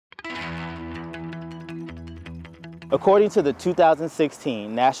According to the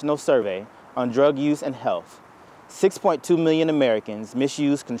 2016 National Survey on Drug Use and Health, 6.2 million Americans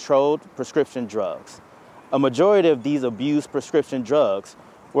misuse controlled prescription drugs. A majority of these abused prescription drugs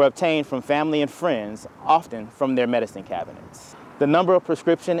were obtained from family and friends, often from their medicine cabinets. The number of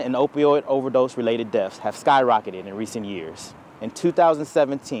prescription and opioid overdose-related deaths have skyrocketed in recent years. In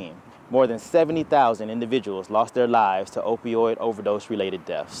 2017, more than 70,000 individuals lost their lives to opioid overdose-related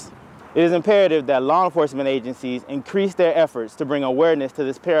deaths. It is imperative that law enforcement agencies increase their efforts to bring awareness to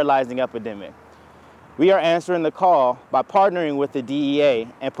this paralyzing epidemic. We are answering the call by partnering with the DEA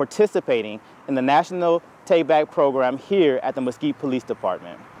and participating in the National Take Back program here at the Mesquite Police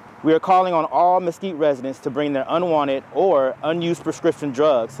Department. We are calling on all Mesquite residents to bring their unwanted or unused prescription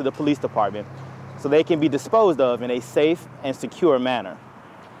drugs to the police department so they can be disposed of in a safe and secure manner.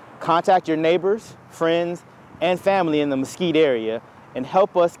 Contact your neighbors, friends, and family in the Mesquite area and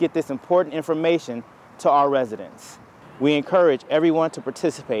help us get this important information to our residents. We encourage everyone to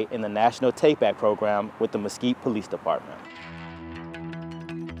participate in the National Take Back program with the Mesquite Police Department.